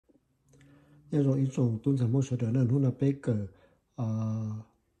要说一种蹲在某些的人，他那被个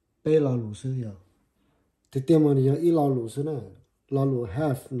被老鲁是呀，这点嘛，你要一老鲁是呢，老鲁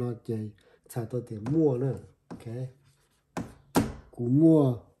have 那就查到点末呢 ，OK， 古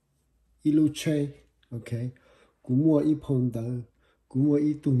末一路吹 ，OK， 古末一碰到，古末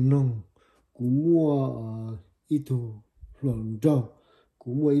一度弄，古末一度乱着，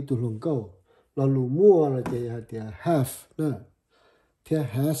古末一度乱搞，老鲁末了就要点 have 呢，贴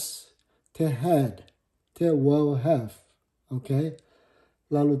has， 贴 had， 贴 will have，OK，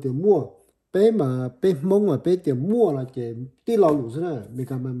 老鲁点末。bé mà bé mong mà bé tiền mua là chỉ đi lo lụt thế này mình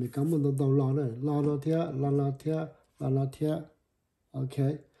cảm ơn tao lo này lo thế ok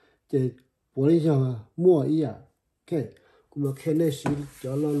chỉ bố đi cho mua ý à ok cũng mà khi này xí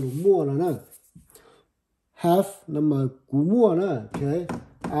cho lo lụt mua là nè have nằm mà cú mua nè ok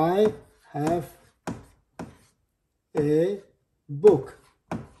I have a book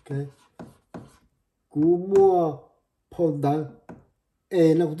ok cú mua phong đăng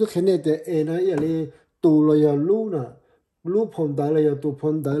nó cũng thế này thì nó là tụ là giờ lú phong đăng là giờ tụ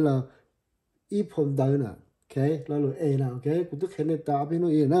phong đăng là ít phong đăng nè ok là là ok cũng thế này ta bên nó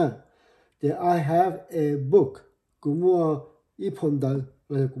nè thì I have a book cũng mua ít phong đăng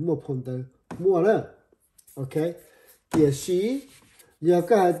là cũng mua phong đăng mua nè ok thì she giờ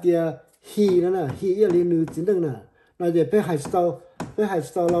cái thì he nè he là nữ chính thức nè là giờ bé hai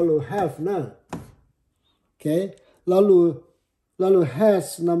style là have nè ok là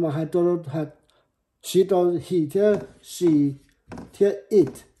has nằm hai đôi hai she đôi he theo she theo it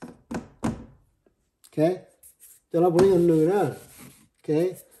ok cho nó bổ sung nữ nè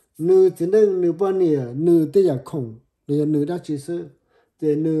ok nữ chính thức nữ bao nhiêu nữ tới giờ không là nữ đã chỉ số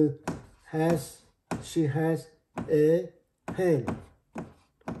thì nữ she has a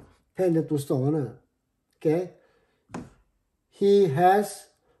pen là tụ số nè ok he has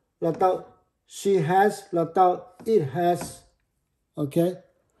là tao she has là tao it has ok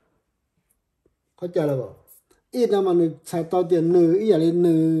có trả lời không ít là mà nữ sai tao tiền nữ ý là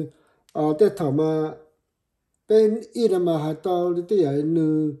nữ tết thảo mà bên ít là mà hai tao tết là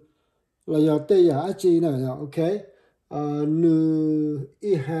nữ là giờ tết là gì nè ok nữ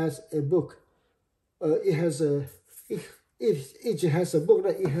it has a book it has a it has a book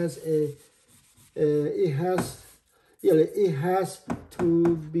that it has it has to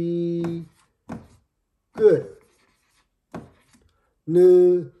be good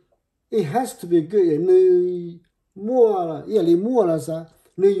nữ it has to be good nữ mua là sao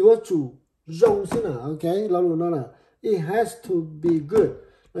nữ yếu chủ rong thế nào ok lão lục nói là it has to be good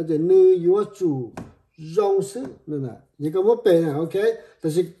là chỉ nữ yếu chủ rong thế nên là chỉ có một bề nào ok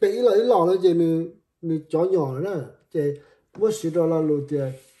但是bề là ít lọ là chỉ nữ chó nhỏ nữa chỉ một sự đó là lục thì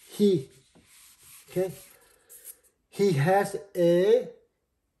he ok he has a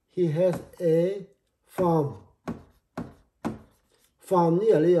farm farm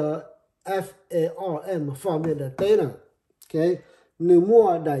nghĩa là farm farm là tên nè ok nữ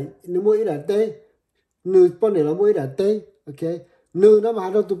mua ít là tên nữ bao nhiêu là mua ít là tên ok nữ nó mà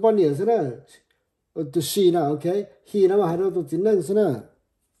hai đôi tụ bao nhiêu thế nào tụ she nè ok he nó mà hai đôi tụ chính năng thế nào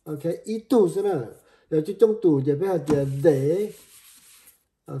ok ít tụ thế nào giờ chỉ trong tụ giờ bây giờ tiền để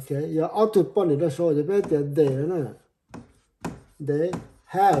ok giờ ở tụ bao nhiêu đó số giờ bây giờ tiền để nè they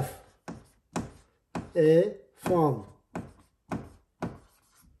have a farm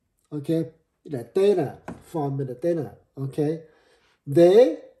okay là tên à farm là tên à okay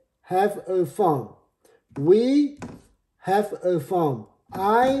they have a farm we have a farm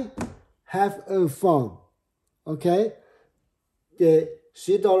I have a farm okay thì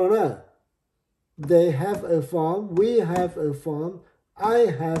sĩ đó là they have a farm we have a farm I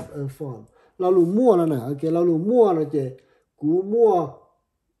have a farm là lu mua là nè okay là lu mua là gì cú mua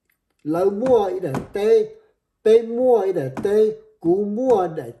lâu mua ý để tê tê mua ý để tê cú mua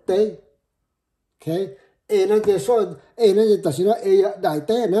để tê ok nó chỉ số nó chỉ ta xin nó đại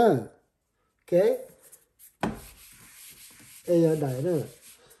tê nữa ok đại nữa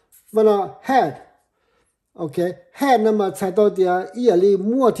mà nó had ok had nó mà sai tao thì ý là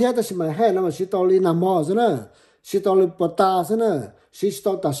mua thế ta xin mà had nó mà xin tao đi nằm mò thế nữa xin tao đi bát ta thế nữa xin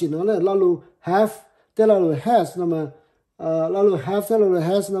tao ta xin nó là lâu have thế là has nó mà lalu have thế lalu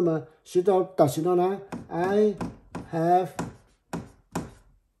has nè mà sĩ tao ta sĩ nó nè I have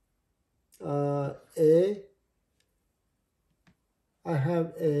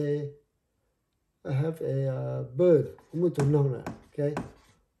a bird cũng mua tụ nông nè ok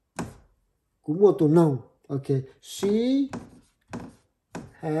cũng mua tụ nông ok she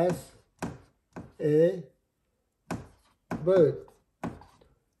has a bird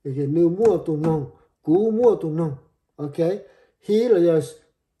ok nữ mua tụ nông cú mua tụ nông ok he là giờ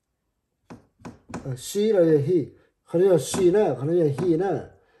she là he khởi là she nè khởi là he nè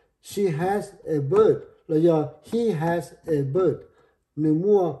she has a bird là giờ he has a bird nếu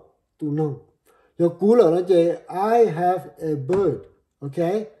mua tụ nông giờ cú là nó chỉ I have a bird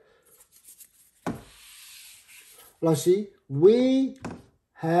okay là gì we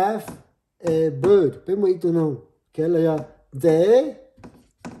have a bird bên mũi tụ nông cái là giờ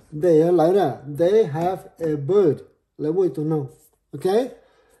they lại nè they have a bird là mũi tụ nông okay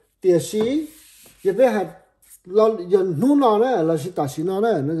thì she giờ bé hạt lo giờ nu nó nè là she ta she nó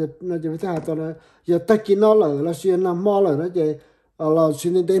nè nó giờ bé hạt tao nè giờ ta kia nó là she nó mò là nó giờ là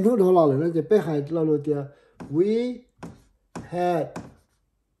she nên đến nu nó là nó giờ bé hạt là rồi thì we had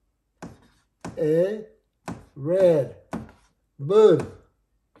a red bird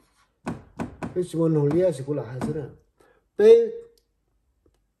cái chuyện nó lia sẽ có là hay thế nào bé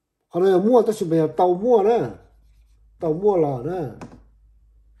họ nói mua ta chỉ bây giờ tàu mua nè tàu mua là nè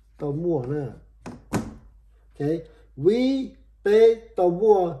tàu mua nè okay we bé tàu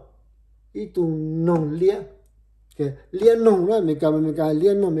mua ít tu nông lia okay lia nông là mình cầm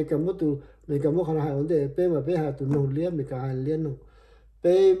lia nông mình cầm một tu mình cầm một khả năng hay vấn đề bé mà bé hay tu nông lia mình cầm hay lia nông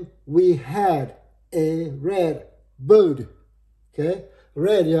bé we had a red bird okay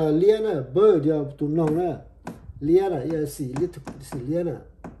red ya lia nè bird ya tu nông nè lia nè ya xì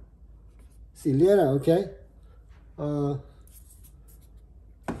lia nè okay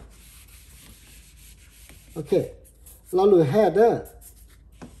okay lalu had đó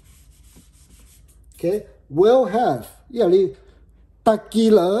okay will have ya li taki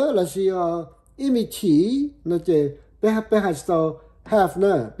là gì imi chỉ nó chỉ bé hay sao have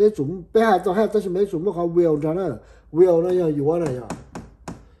nè bé chúng bé hay tao have tao chỉ mấy chúng màเขาwill ra nè will nó ya yếu này ya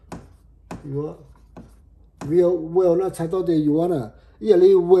will nó chạy tao để yếu nè ya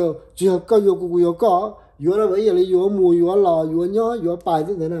li will chỉ có yếu có yếu là vậy ya li yếu mù yếu lò yếu nhó yếu bài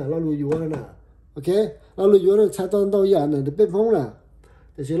thế này lalu yếu nè okay lalu yếu nó chạy tao đâu ya nè để bé phong nè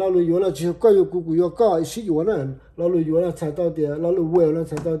thì chỉ lalu yếu là chỉ có yếu có sĩ yếu nè lalu yếu nó chạy tao để lalu will nó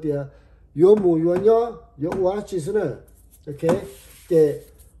chạy tao để yếu mù yếu nhó yếu quá chỉ thế nè okay để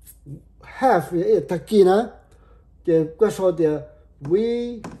have is taki nè để cái số để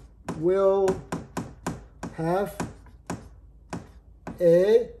we will have a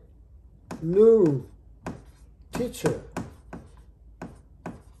new teacher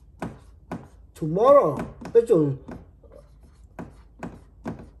tomorrow bây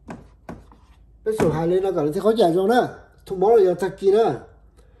giờ hai lên nó gọi là khó giải rồi nè tomorrow là taki nè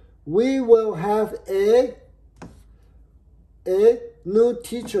we will have a new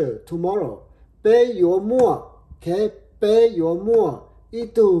teacher tomorrow bé yếu mua okay bé yếu mua ít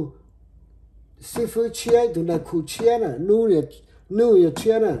tu sư phụ chia tu là khu chia nè nu ya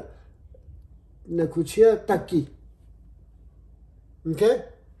chia nè là khu chia taki okay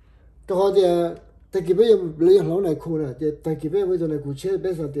đó thì taki bây giờ lấy lâu này khu nè thì taki bây giờ là khu chia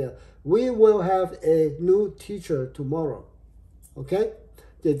bây giờ thì we will have a new teacher tomorrow okay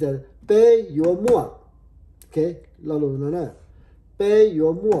thì bé yếu mua okay lâu rồi nè bé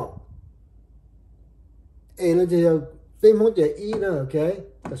yếu mua nó thì bé muốn chạy y nè okay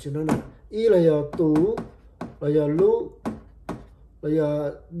ta xin nó nè y là giờ tủ là giờ lú là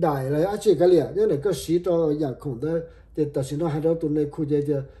giờ đại là chỉ cái liền cái này cái sĩ cho nhà khổng đó thì ta xin nó hai đó tụ này khu chơi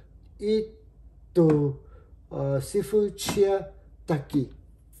thì y tụ sư phụ chia taki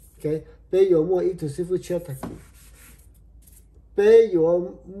okay bé yếu mua y tụ sư phụ chia taki bé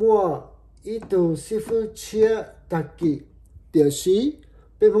yếu mua y tụ sư phụ chia taki điều sĩ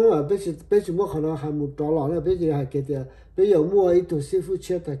bé phong là bé chỉ mua khả năng hàng một trò lọ là bé chỉ hay cái thì bé yếu mua y tụ sư phụ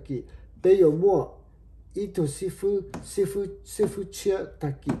chia taki bé yếu mua ít tu sư phụ chia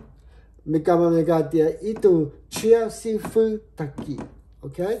taki mình cầm thì ít tu chia sư phụ taki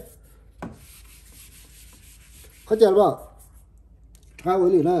okay có chưa không hai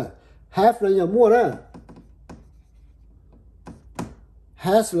vấn đề nè have là nhà mua nè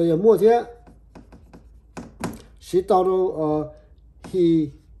has là nhà mua thế she tao đâu he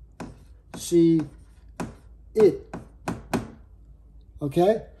she it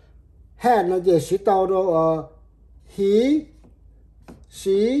okay had là gì sĩ tao đâu he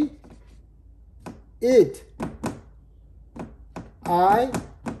she it I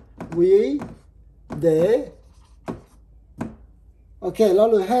we they okay nó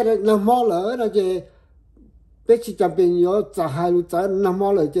rồi had là mò lỡ là gì bé chỉ chăm bên yếu trả hai lúc trả năm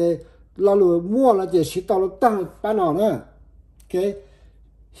mò lỡ gì nó rồi mua là gì sĩ tao nó tăng bán nào nữa okay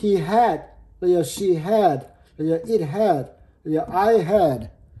he had là gì she had là gì it had là gì I had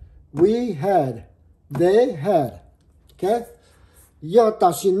we had, they had, okay? Giờ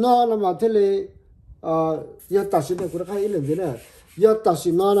ta xin nó là mà thế là giờ ta xin nó cũng khai ý lần thế này. Giờ ta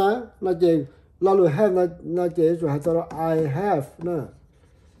xin nó là chỉ là lùi have nó chế rồi hay tao I have nè,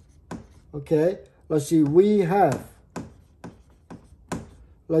 ok, là gì we have,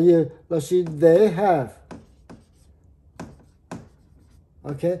 là gì là gì they have,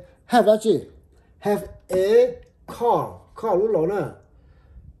 ok, have là gì, have a car lúc nào nè,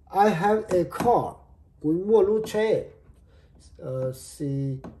 I have a car, tôi mua lúc xe,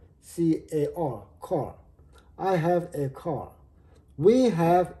 car, I have a car. We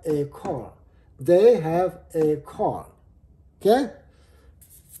have a car. They have a car. Okay?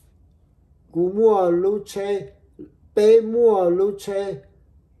 Cú mua lưu chế, bé mua lưu chế,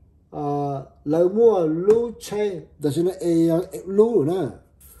 lỡ mua lưu chế, đó là a lưu nè.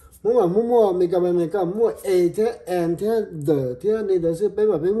 Mua mình cả mua a thế, and thế, the thế này đó là bé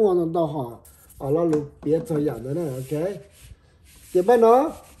mà bé mua nó đào họ, là lưu biết cho dạng đó nè, ok? Thì bên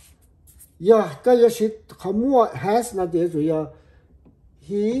đó, cái gì họ mua has là gì rồi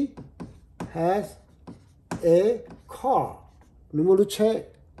he has a car. Nếu mà lúc chế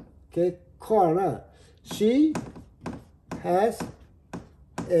cái car nè, she has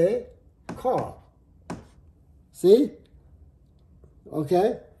a car. See?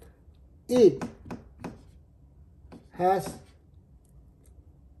 Okay. It has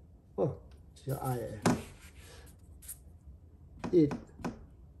chỉ ai it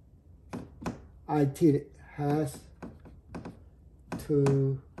has to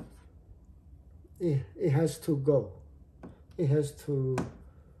it has to go. It has to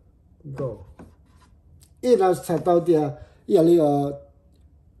go. It là sao tao địa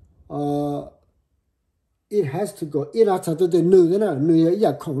it has to go. It là sao tao địa nữ nè, nữ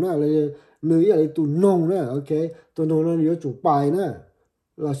là ít khổng nè, nữ là tụ nông nè, ok, tụ nông là nhiều chủ bài nè,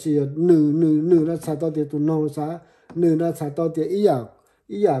 là gì nữ là sao tao địa tụ nông sao, nữ là sao tao địa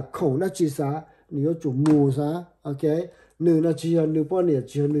ít khổng là chỉ sao, nhiều chủ mù sao, ok. Nữ là chỉ là nữ bao nhiêu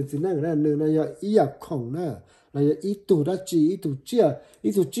chỉ là nữ chỉ năng nè, nữ là ít khổng nè, là ít tụ đã chỉ ít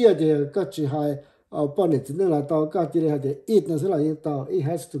tụ chia thì các chỉ hai bao nhiêu chỉ năng là tao các chỉ là thì ít là sẽ là những tao it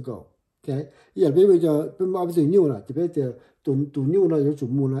has to go, ok. Giờ bây giờ bên bao giờ nhiều là thì bây giờ tụ nhiều là有主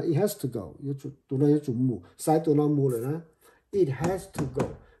目là it has to go,有主tụ là有主目，sai tụ là目rồi nè, it has to go.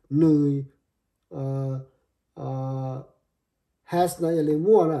 Nữ has là là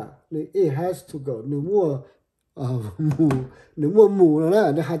mua nè, it has to go. Nữ mua mù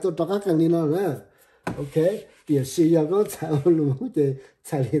rồi nè, hai tôi cho các cái này nè, ok. Thì sử dụng cái tài liệu để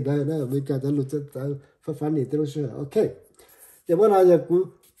tài liệu đó nè, mình cần tài liệu để phát triển được rồi, ok. Thì bây giờ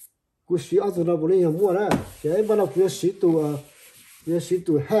cú sử dụng nó bốn này mua nè, cái bây giờ cú sử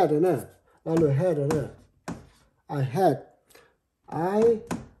dụng had nè, là lời had nè, I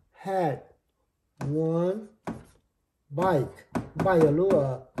had one bike, bike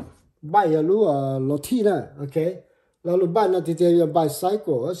là lô thị nè, ok. Là lô bike là thì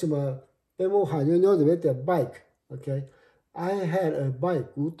bicycle, ở mà bé mua hàng nhau thì biết bike, ok. I had a bike,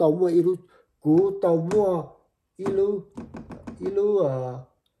 cú tàu mua ilu,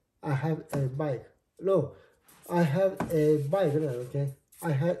 I have a bike. No, I have a bike nè, ok.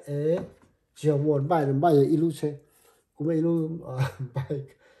 I had a chỉ một bike là ilu xe, cú mua ilu bike,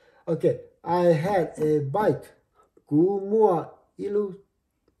 ok. I had a bike, cú mua ilu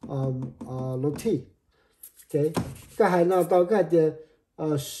lô thị, ok. Cái hai nào tao cái thì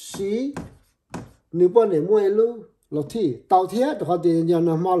she nếu bọn này mua ilu lô thị tao thế thì họ thì nhà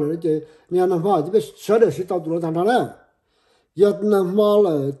nằm mò rồi chứ nhà nằm mò thì biết sợ được she tao tụi nó thằng đó nè, giờ nằm mò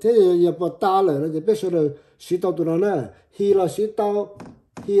rồi thế giờ bỏ ta rồi thì biết sợ được she tao tụi nó nè, he là she tao,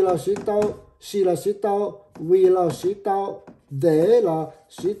 she là she tao, we là she tao, they là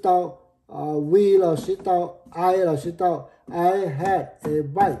she tao, we là she tao, I là she tao. I had a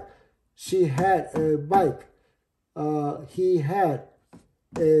bike. She had a bike. He had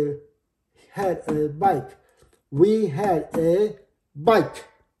a bike. We had a bike.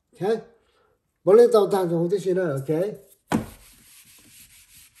 Okay. Bọn lên tàu thang không thế nào, okay.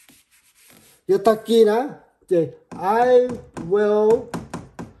 Giờ ta kia nè, thì I will.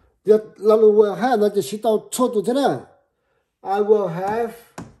 Giờ là lu will have nó chỉ tàu chốt được thế nào. I will have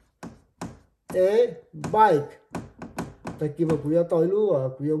a bike. Ta kia mà quý tàu lu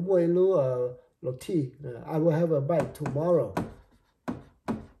quý mua lu lô thị. I will have a bike tomorrow.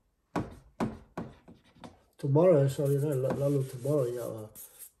 Tomorrow, sorry, là lu tomorrow ya.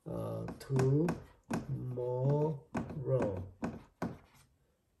 Tomorrow.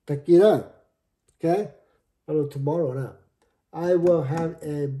 Ta kia đó. Okay? Là lu tomorrow nè. I will have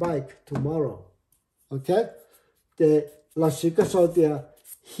a bike tomorrow. Okay? Thì là sĩ cái số thì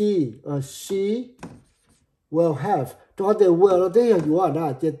he or she will have. Cho thì will là thế là gì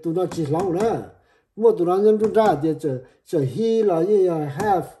đó, thì tụi nó chỉ lâu nè. Mua tụi nó nhân tụi ra thì he là như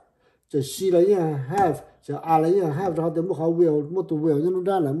have, จะชีเลยเนี่ย have จะอะไรเนี่ย have เราแต่เมื่อเขา will เมื่อตัว will ยังรู้ไ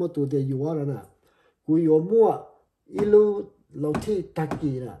ด้แหละเมื่อตัวเดียวอยู่ว่าแล้วนะกูอยู่มั่วอีลูเราที่ตะ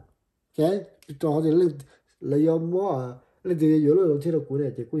กี้นะแค่ตัวเขาจะเล่นเลยยอมมั่วเล่นเดียวอยู่เราที่เรากูเนี่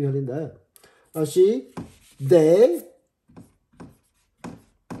ยจะกูยังเล่นได้เอาสิ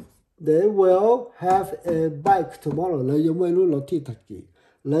they will have a bike tomorrow เลยยอมมั่วอีลูเราที่ตะกี้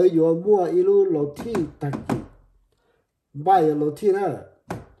เลยยอมมั่วอีลูเราที่ตะกี้ bike เราที่นะ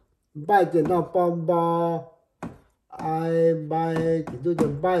bike จะน่าปอมบอbike 就叫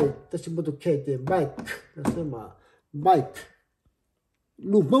bike 但是不都开的 bike 那什么 bike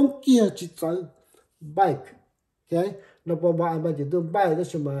路猫kia chỉ dẫn bike ok 那ปอมบอ bike 就都 bike 那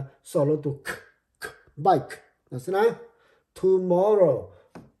什么少了都 bike 那是哪 tomorrow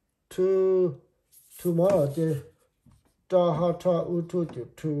tomorrow 就ta ha ta u tu就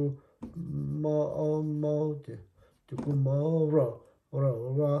tomorrow 就 tomorrow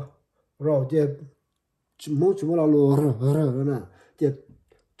就mỗi chúng nó lừa nè thì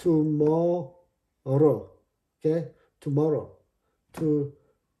tomorrow ok tomorrow to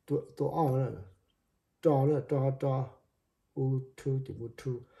nè cho u to thì một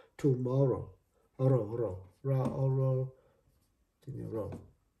tomorrow thì nhiều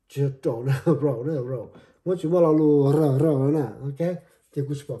chưa trộn nè mỗi chúng nó lừa nè ok thì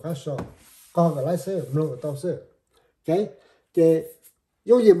cũng sẽ có số con cái lái xe nó tao xe ok thì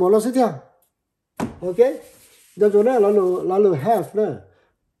yêu gì mà nó sẽ theo ok đó chỗ này là have nè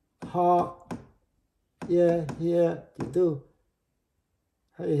họ here thì tu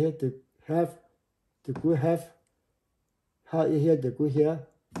hay here to have to go have họ here to go here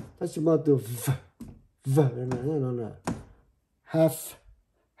ta chỉ mà từ v nè have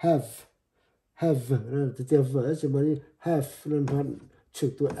nè từ từ v chỉ mà đi have nên hắn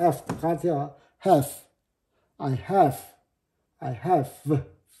chữ từ f khác theo have I have v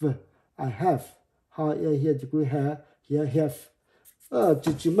I have họ here thì cứ have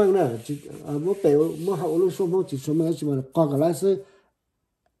chỉ mang nè chỉ mỗi bể mỗi hậu lúc số mỗi chỉ số mấy chỉ mà còn cái lái xe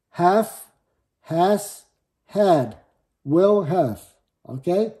have has had will have ok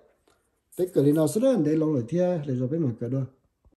tất cả lý nào sẽ đến để lâu rồi thì để rồi biết mà cái đó